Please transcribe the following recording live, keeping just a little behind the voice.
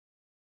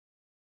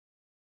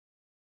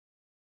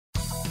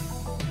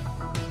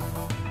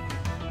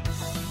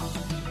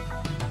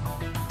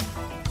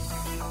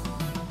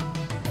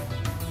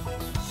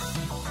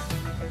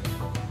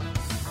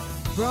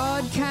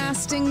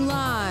Broadcasting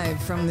live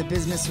from the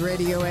Business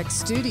Radio X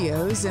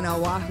studios in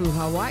Oahu,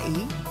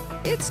 Hawaii,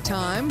 it's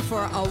time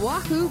for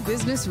Oahu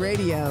Business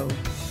Radio.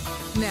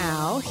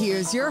 Now,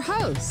 here's your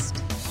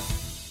host.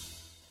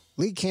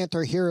 Lee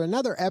Cantor here,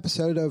 another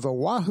episode of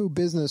Oahu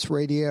Business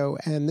Radio,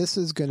 and this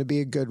is going to be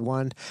a good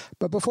one.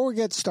 But before we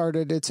get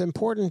started, it's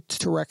important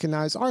to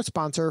recognize our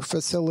sponsor,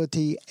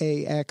 Facility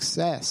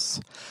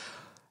AXS.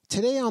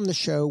 Today on the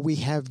show, we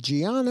have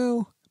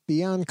Gianno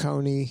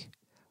Bianconi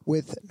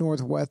with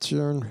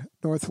Northwestern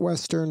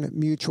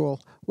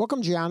Mutual.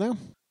 Welcome, Gianno.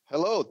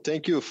 Hello.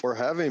 Thank you for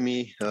having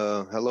me.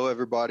 Hello,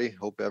 everybody.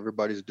 Hope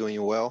everybody's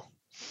doing well.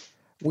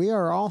 We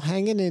are all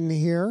hanging in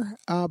here.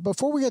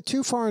 Before we get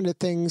too far into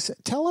things,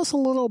 tell us a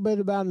little bit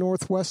about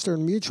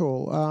Northwestern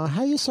Mutual.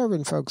 How are you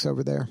serving folks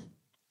over there?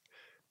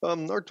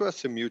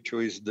 Northwestern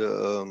Mutual is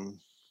the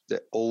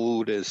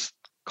oldest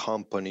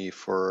company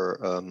for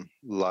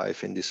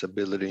life and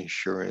disability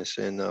insurance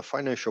and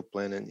financial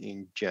planning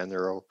in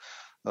general.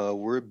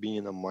 We've been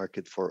in the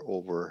market for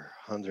over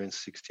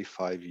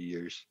 165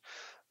 years.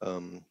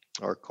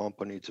 Our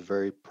company is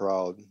very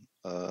proud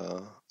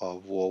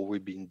of what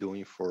we've been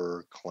doing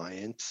for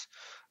clients.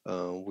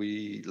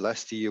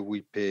 Last year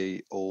we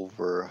paid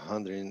over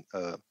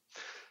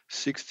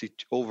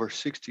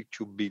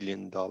 $62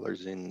 billion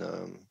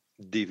in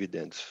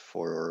dividends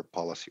for our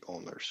policy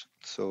owners.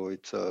 So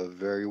it's a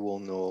very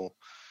well-known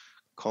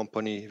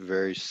company,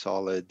 very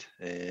solid,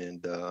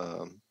 and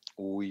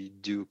we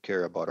do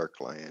care about our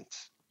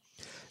clients.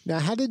 Now,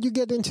 how did you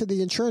get into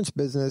the insurance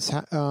business?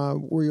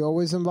 Were you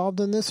always involved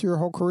in this your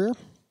whole career?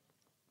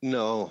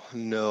 No.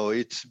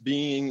 It's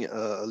been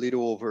a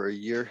little over a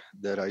year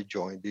that I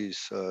joined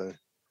this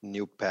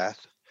new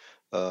path.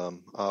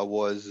 I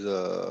was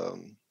a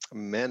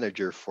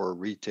manager for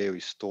retail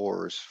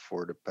stores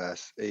for the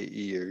past 8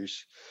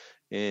 years.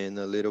 And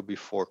a little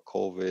before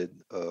COVID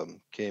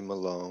came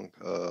along,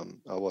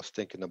 I was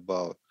thinking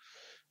about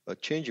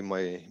changing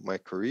my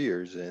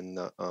careers, and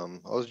I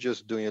was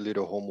just doing a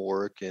little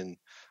homework, and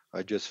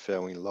I just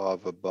fell in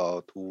love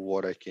about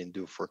what I can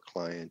do for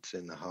clients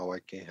and how I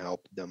can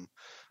help them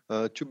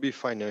to be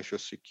financial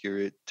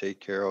secure,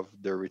 take care of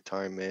their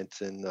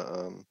retirements, and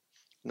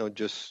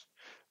just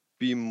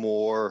be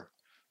more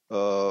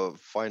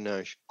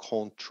financial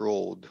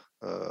controlled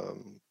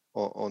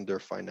on their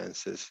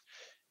finances.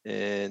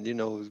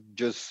 And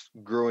just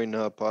growing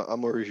up,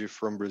 I'm originally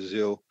from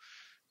Brazil.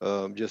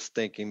 Just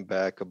thinking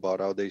back about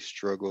all the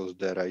struggles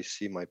that I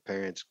see my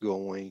parents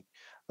going,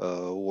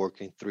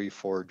 working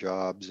 3-4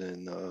 jobs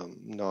and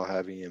not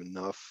having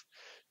enough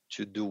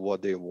to do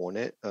what they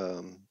wanted.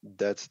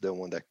 That's the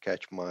one that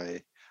catch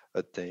my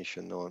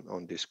attention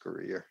on this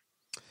career.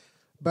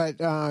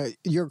 But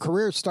your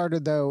career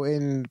started, though,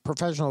 in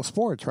professional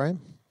sports, right?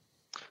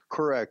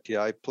 Correct.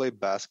 Yeah, I played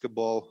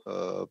basketball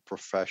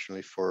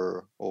professionally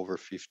for over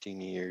 15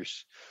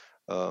 years.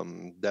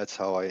 That's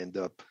how I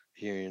ended up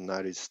here in the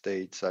United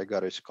States. I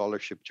got a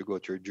scholarship to go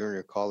to a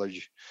junior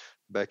college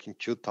back in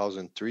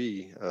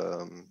 2003.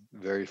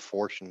 Very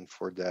fortunate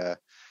for that.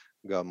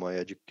 Got my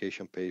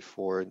education paid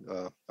for.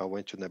 I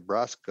went to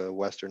Nebraska,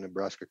 Western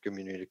Nebraska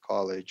Community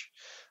College.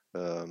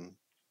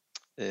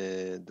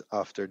 And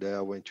after that,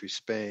 I went to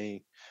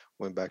Spain,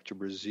 went back to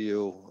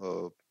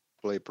Brazil,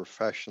 played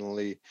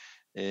professionally.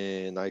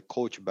 And I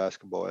coached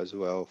basketball as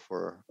well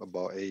for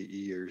about 8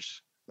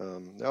 years.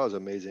 That was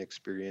an amazing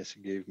experience.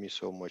 It gave me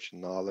so much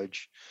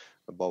knowledge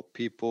about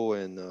people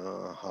and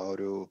how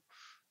to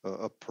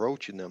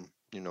approach them,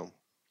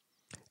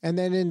 And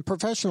then in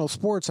professional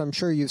sports, I'm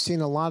sure you've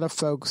seen a lot of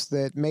folks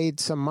that made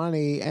some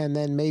money and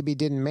then maybe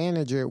didn't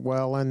manage it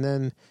well. And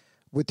then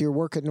with your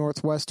work at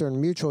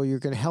Northwestern Mutual, you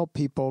can help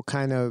people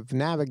kind of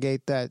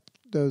navigate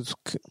those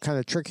kind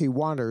of tricky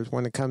waters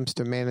when it comes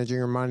to managing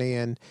your money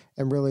and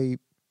really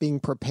being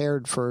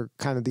prepared for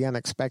kind of the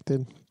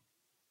unexpected.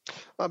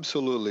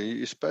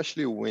 Absolutely,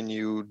 especially when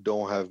you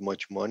don't have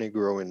much money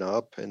growing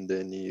up, and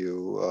then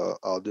you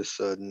all of a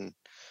sudden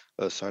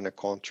sign a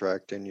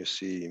contract and you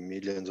see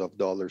millions of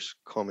dollars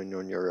coming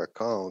on your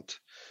account.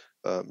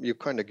 You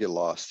kind of get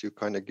lost. You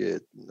kind of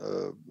get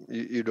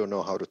you don't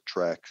know how to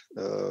track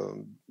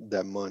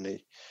that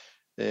money,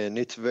 and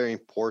it's very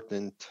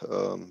important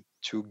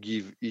to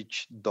give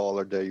each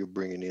dollar that you're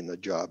bringing in a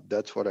job.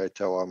 That's what I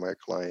tell all my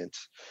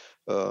clients.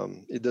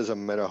 It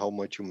doesn't matter how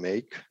much you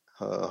make.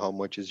 How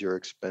much is your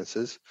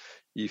expenses?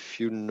 If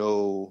you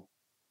know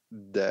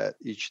that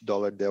each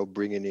dollar they'll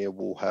bring in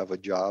will have a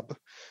job,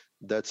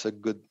 that's a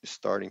good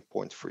starting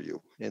point for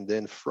you. And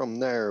then from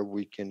there,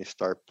 we can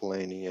start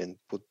planning and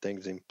put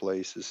things in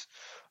places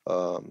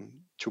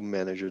to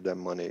manage that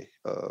money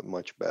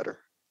much better.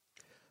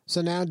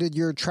 So now, did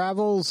your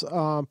travels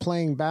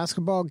playing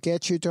basketball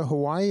get you to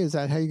Hawaii? Is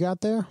that how you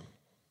got there?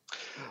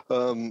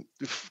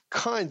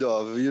 Kind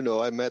of.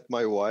 I met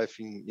my wife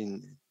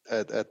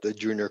at the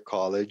junior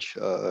college.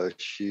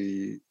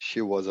 She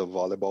was a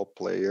volleyball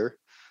player.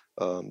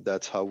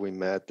 That's how we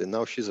met. And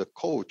now she's a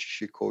coach.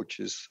 She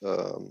coaches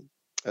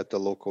at the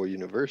local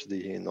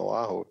university in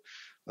Oahu.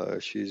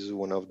 She's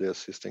one of the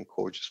assistant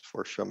coaches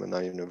for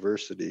Chaminade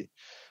University.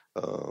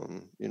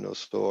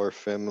 So our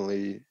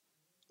family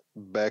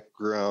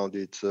background,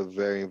 it's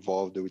very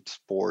involved with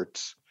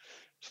sports.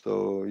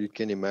 So you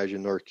can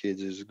imagine our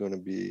kids is going to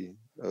be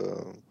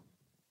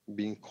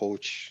being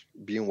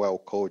well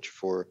coached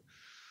for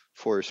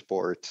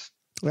sports.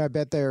 I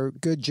bet they're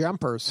good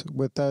jumpers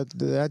with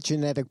that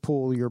genetic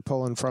pool you're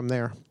pulling from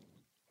there.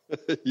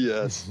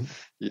 Yes,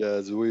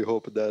 yes. We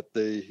hope that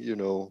they,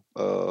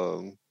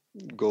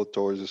 go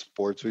towards the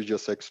sports. We're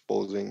just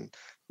exposing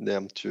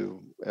them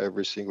to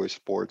every single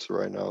sports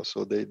right now,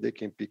 so they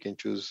can pick and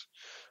choose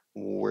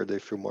where they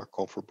feel more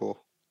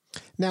comfortable.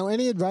 Now,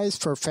 any advice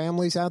for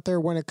families out there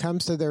when it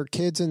comes to their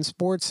kids in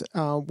sports?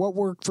 What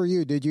worked for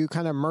you? Did you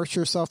kind of immerse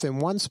yourself in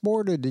one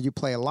sport, or did you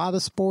play a lot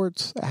of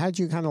sports? How'd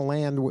you kind of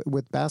land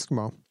with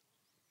basketball?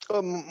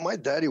 My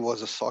daddy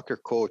was a soccer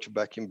coach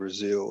back in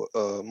Brazil.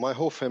 My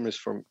whole family is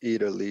from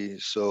Italy.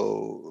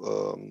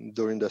 So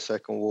during the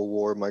Second World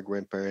War, my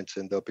grandparents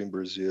ended up in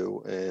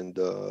Brazil, and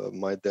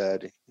my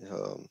dad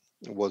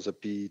was a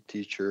PE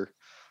teacher.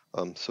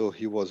 So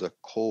he was a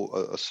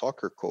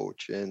soccer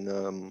coach.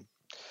 And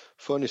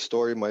funny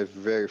story, my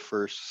very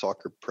first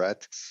soccer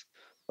practice.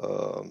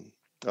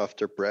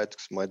 After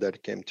practice, my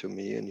dad came to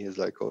me and he's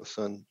like, "Oh,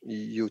 son,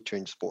 you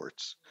change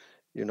sports.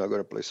 You're not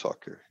going to play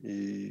soccer.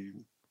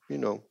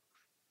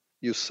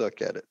 You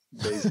suck at it,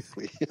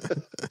 basically."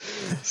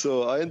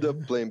 So I ended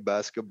up playing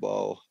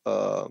basketball.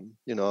 I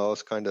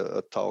was kind of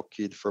a tall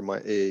kid for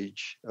my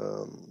age.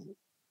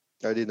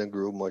 I didn't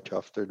grow much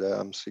after that.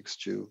 I'm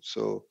 6'2",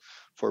 so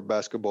for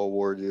basketball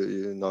world,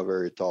 you're not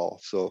very tall.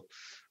 So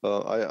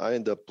I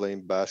ended up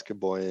playing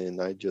basketball,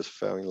 and I just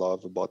fell in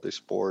love about the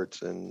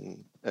sports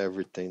and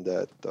everything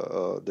that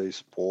the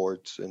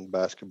sports and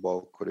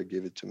basketball could have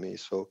given to me.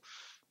 So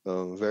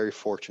very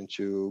fortunate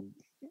to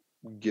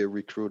get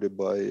recruited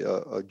by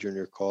a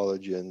junior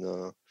college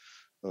and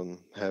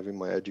having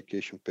my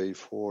education paid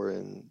for,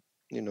 and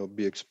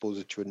be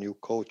exposed to a new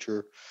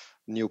culture,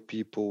 new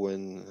people,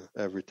 and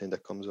everything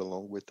that comes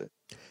along with it.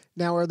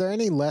 Now, are there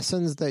any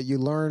lessons that you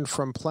learned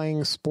from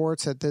playing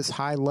sports at this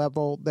high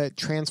level that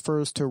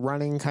transfers to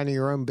running kind of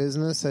your own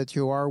business that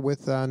you are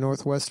with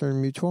Northwestern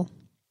Mutual?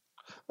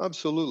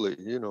 Absolutely.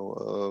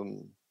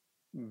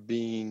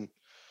 Being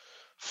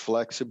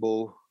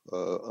flexible,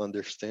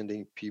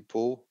 understanding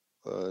people,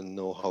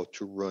 know how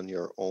to run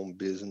your own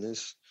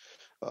business.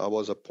 I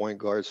was a point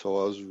guard, so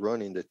I was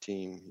running the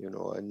team.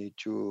 I need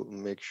to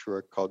make sure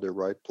I call the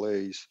right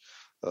plays.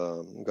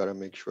 Got to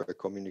make sure I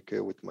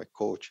communicate with my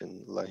coach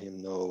and let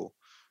him know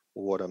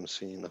what I'm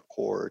seeing in the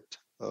court.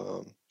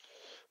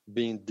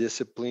 Being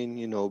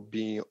disciplined,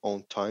 being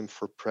on time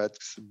for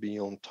practice,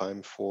 being on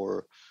time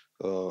for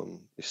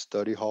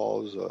study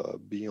halls,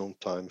 being on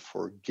time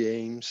for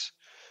games.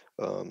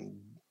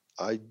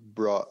 I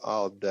brought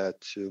out that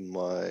to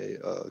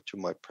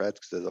my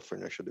practice as a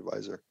financial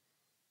advisor.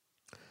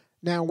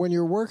 Now, when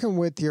you're working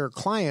with your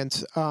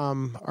clients,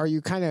 are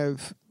you kind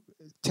of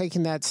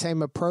taking that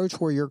same approach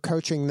where you're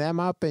coaching them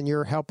up and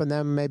you're helping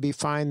them maybe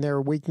find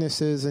their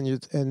weaknesses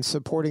and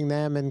supporting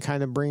them and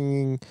kind of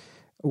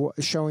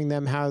showing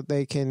them how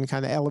they can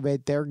kind of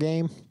elevate their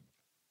game?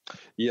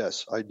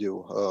 Yes, I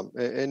do.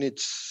 And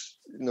it's,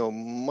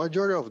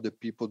 majority of the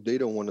people, they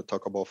don't want to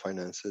talk about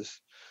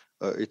finances.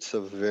 It's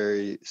a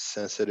very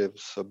sensitive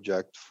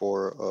subject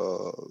for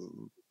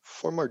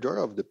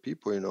majority of the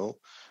people,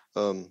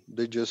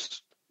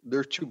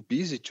 they're too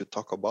busy to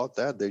talk about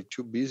that. They're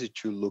too busy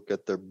to look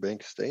at their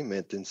bank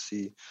statement and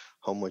see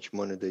how much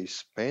money they're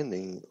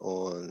spending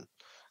on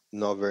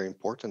not very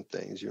important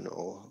things.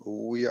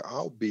 We are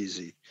all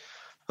busy.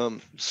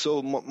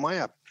 So my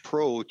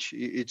approach,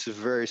 it's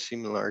very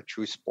similar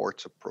to a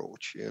sports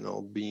approach,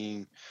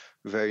 being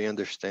very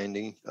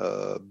understanding,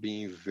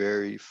 being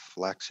very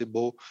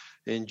flexible,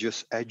 and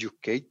just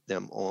educate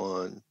them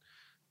on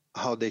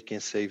how they can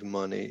save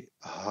money,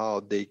 how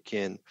they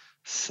can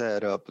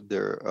set up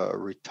their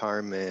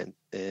retirement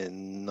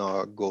and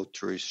not go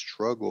through a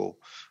struggle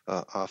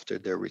after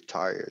they're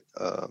retired.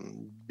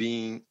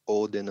 Being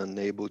old and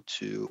unable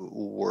to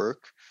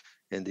work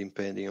and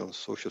depending on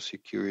Social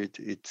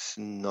Security, it's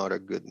not a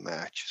good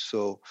match.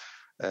 So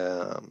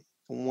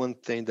one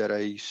thing that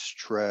I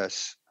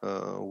stress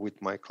with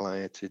my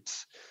clients,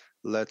 it's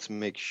let's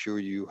make sure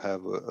you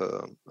have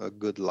a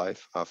good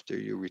life after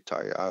you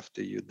retire,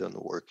 after you're done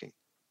working.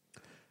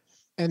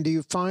 And do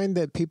you find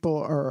that people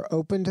are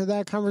open to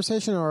that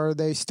conversation, or are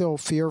they still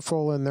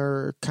fearful and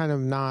they're kind of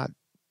not,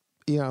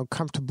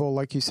 comfortable,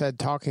 like you said,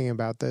 talking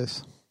about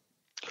this?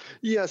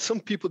 Yeah,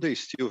 some people, they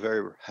still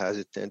very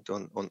hesitant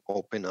on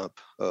open up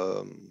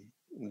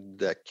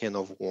that can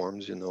of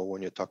worms,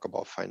 when you talk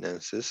about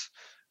finances.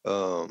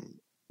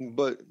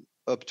 But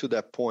up to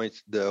that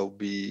point, that'll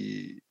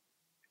be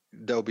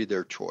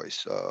their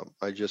choice.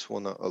 I just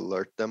want to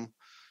alert them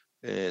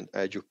and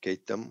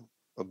educate them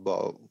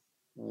about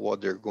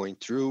what they're going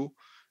through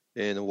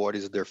and what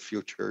is their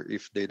future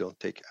if they don't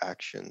take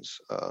actions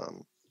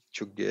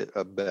to get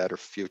a better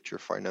future,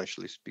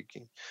 financially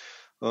speaking.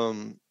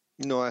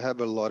 I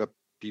have a lot of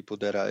people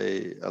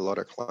a lot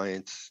of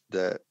clients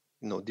that,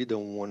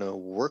 didn't want to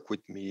work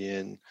with me,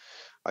 and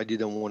I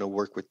didn't want to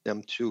work with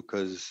them too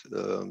because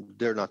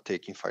they're not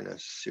taking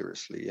finance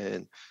seriously.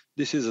 And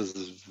this is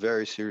a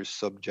very serious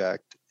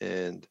subject,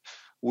 and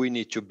we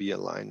need to be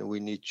aligned. We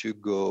need to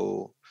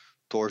go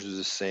towards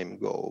the same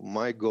goal.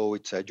 My goal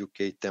is to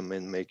educate them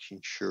and making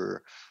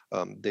sure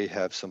they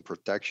have some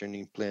protection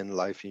in plan,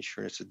 life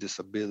insurance,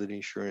 disability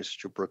insurance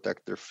to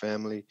protect their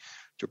family,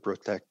 to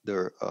protect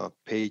their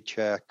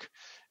paycheck,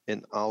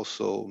 and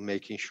also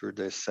making sure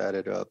they set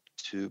it up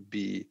to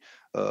be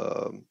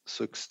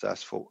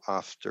successful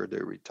after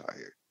they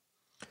retire.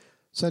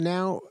 So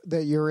now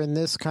that you're in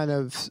this kind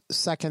of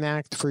second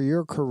act for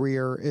your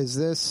career, is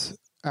this,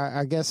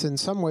 I guess in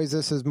some ways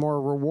this is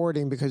more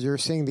rewarding because you're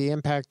seeing the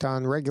impact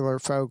on regular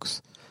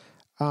folks,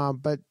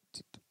 but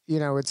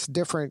it's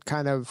different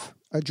kind of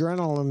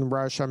adrenaline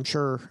rush, I'm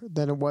sure,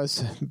 than it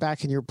was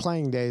back in your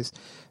playing days.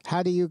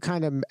 How do you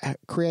kind of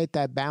create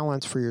that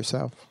balance for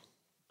yourself?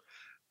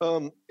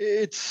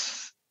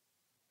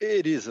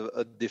 It is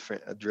a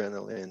different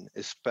adrenaline,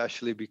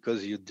 especially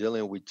because you're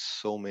dealing with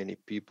so many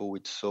people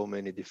with so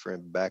many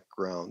different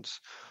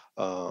backgrounds,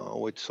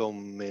 with so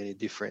many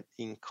different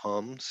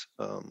incomes.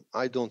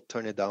 I don't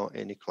turn it down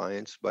any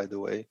clients, by the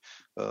way,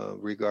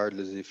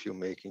 regardless if you're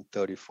making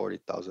 30,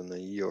 40,000 a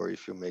year or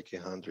if you're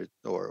making 100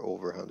 or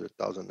over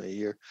 100,000 a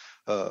year.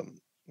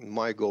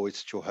 My goal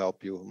is to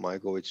help you. My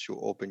goal is to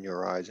open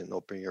your eyes and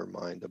open your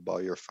mind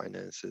about your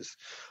finances.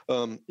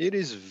 It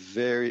is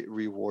very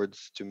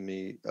rewards to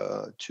me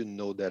to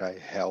know that I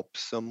help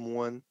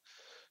someone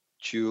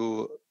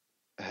to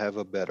have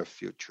a better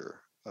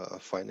future,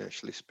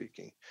 financially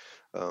speaking.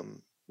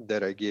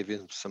 That I gave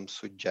him some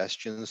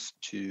suggestions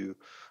to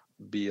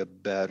be a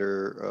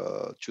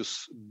better, to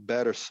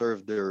better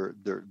serve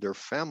their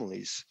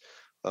families.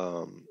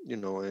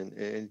 And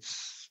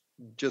it's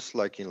just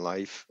like in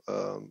life.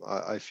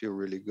 I feel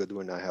really good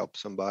when I help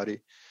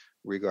somebody,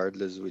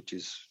 regardless which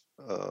is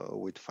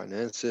with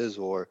finances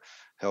or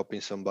helping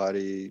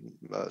somebody,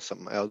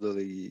 some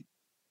elderly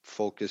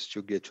focus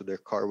to get to their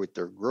car with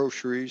their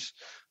groceries,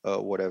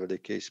 whatever the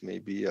case may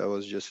be. I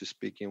was just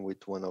speaking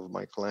with one of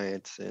my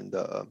clients, and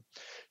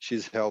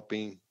she's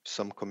helping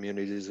some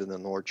communities in the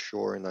North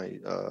Shore, and I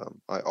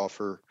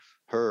offer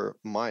her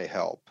my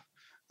help.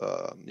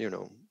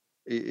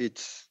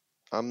 It's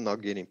I'm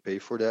not getting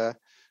paid for that.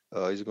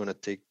 It's going to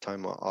take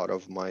time out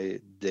of my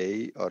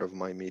day, out of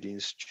my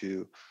meetings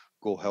to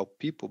go help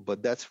people,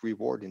 but that's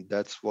rewarding.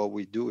 That's what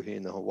we do here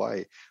in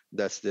Hawaii.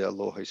 That's the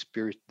aloha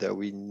spirit that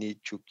we need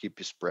to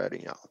keep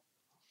spreading out.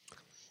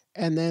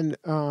 And then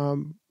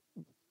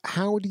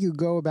how do you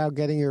go about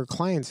getting your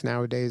clients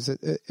nowadays?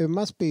 It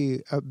must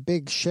be a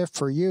big shift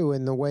for you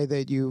in the way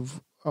that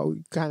you've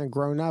kind of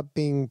grown up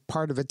being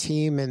part of a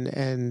team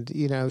and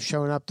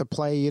showing up to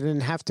play. You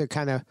didn't have to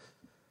kind of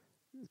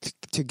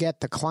to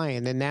get the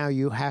client, and now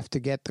you have to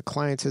get the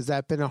clients. Has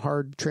that been a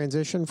hard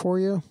transition for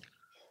you?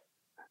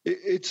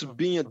 It's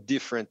been a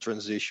different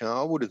transition.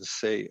 I wouldn't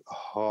say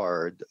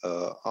hard.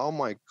 All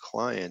my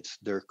clients,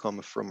 they're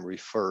coming from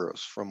referrals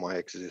from my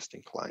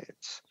existing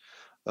clients,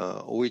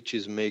 which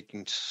is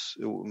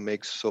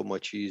makes so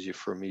much easier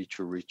for me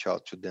to reach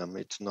out to them.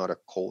 It's not a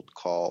cold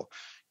call.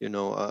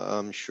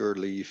 I'm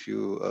surely if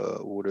you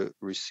would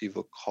receive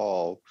a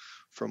call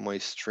from a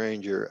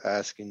stranger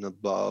asking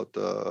about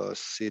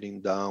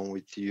sitting down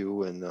with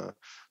you and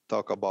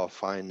talk about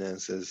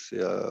finances,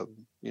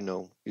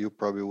 you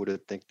probably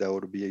would think that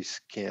would be a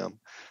scam.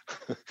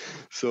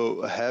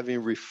 So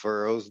having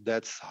referrals,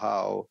 that's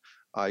how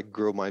I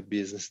grow my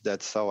business.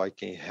 That's how I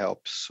can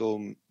help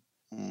so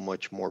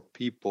much more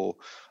people.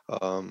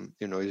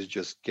 Is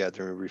just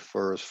gathering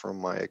referrals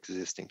from my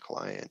existing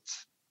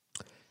clients.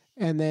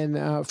 And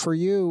then for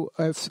you,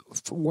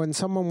 when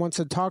someone wants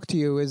to talk to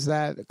you, is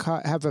that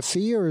have a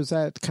fee or is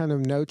that kind of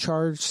no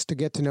charge to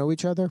get to know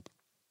each other?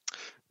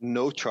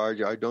 No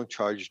charge. I don't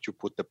charge to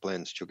put the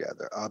plans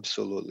together.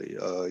 Absolutely.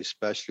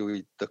 Especially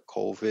with the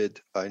COVID.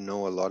 I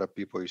know a lot of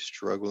people are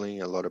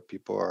struggling. A lot of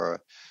people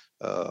are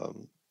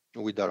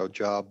without a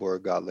job or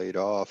got laid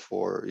off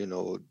or,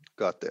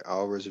 got their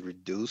hours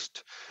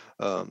reduced.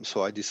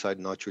 So I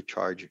decided not to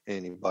charge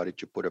anybody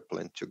to put a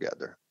plan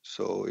together.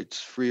 So it's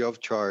free of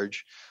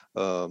charge.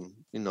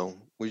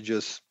 We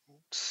just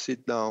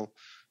sit down,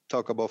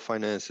 talk about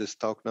finances,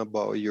 talking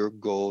about your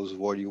goals,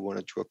 what you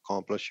wanted to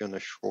accomplish in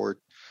a short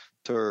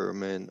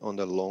term and on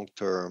the long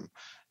term,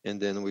 and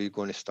then we're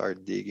going to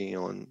start digging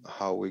on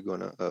how we're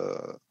going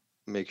to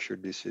make sure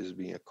this is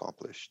being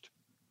accomplished.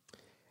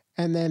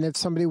 And then if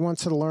somebody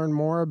wants to learn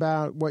more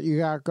about what you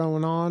got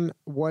going on,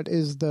 what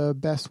is the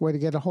best way to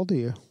get a hold of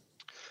you?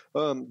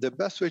 The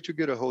best way to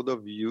get a hold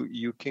of you,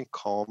 you can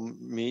call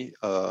me.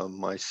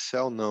 My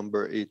cell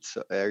number, it's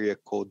area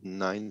code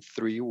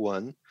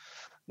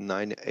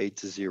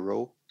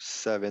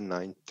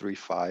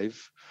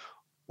 931-980-7935.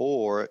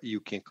 Or you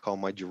can call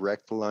my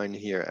direct line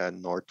here at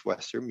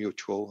Northwestern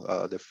Mutual.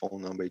 The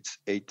phone number is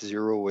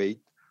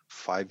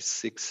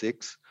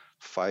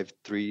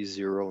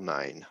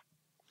 808-566-5309.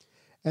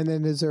 And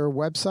then is there a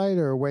website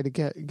or a way to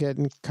get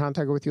in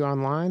contact with you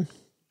online?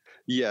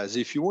 Yes,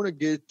 if you want to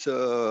get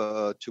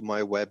to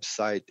my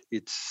website,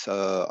 it's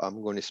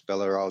I'm going to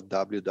spell it out: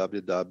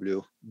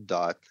 www.giano,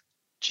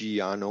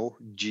 Gianno,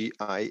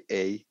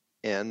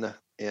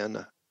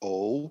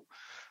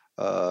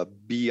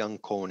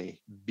 Bianconi,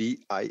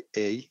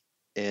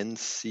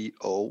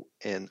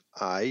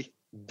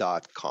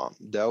 BIANCONI.com.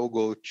 That will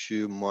go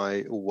to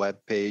my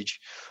webpage.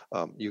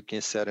 You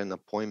can set an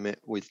appointment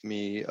with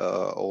me,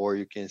 or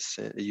you can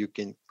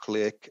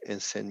click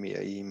and send me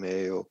an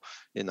email,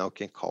 and I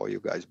can call you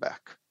guys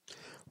back.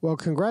 Well,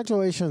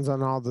 congratulations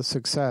on all the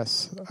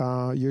success.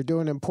 You're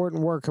doing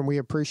important work, and we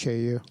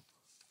appreciate you.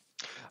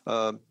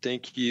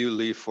 Thank you,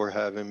 Lee, for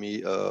having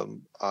me.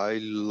 I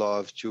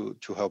love to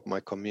help my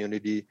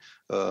community.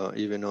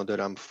 Even though that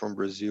I'm from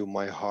Brazil,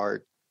 my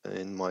heart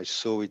and my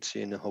soul, it's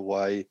in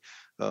Hawaii.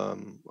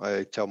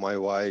 I tell my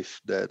wife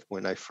that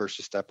when I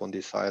first stepped on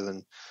this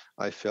island,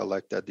 I felt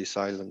like that this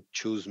island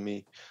chose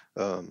me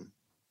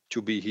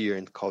to be here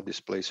and call this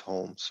place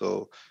home.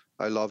 So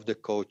I love the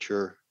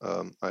culture.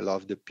 I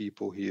love the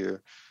people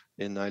here,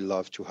 and I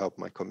love to help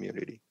my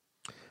community.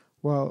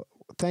 Well,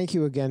 thank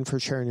you again for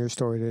sharing your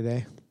story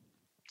today.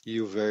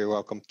 You're very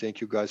welcome.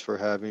 Thank you guys for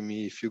having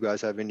me. If you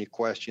guys have any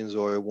questions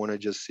or want to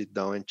just sit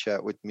down and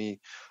chat with me,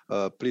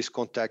 please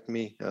contact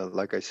me.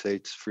 Like I say,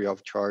 it's free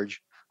of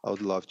charge. I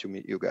would love to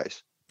meet you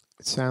guys.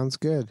 Sounds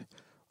good.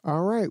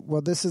 All right.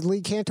 Well, this is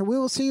Lee Cantor. We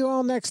will see you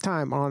all next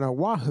time on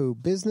Oahu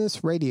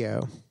Business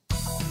Radio.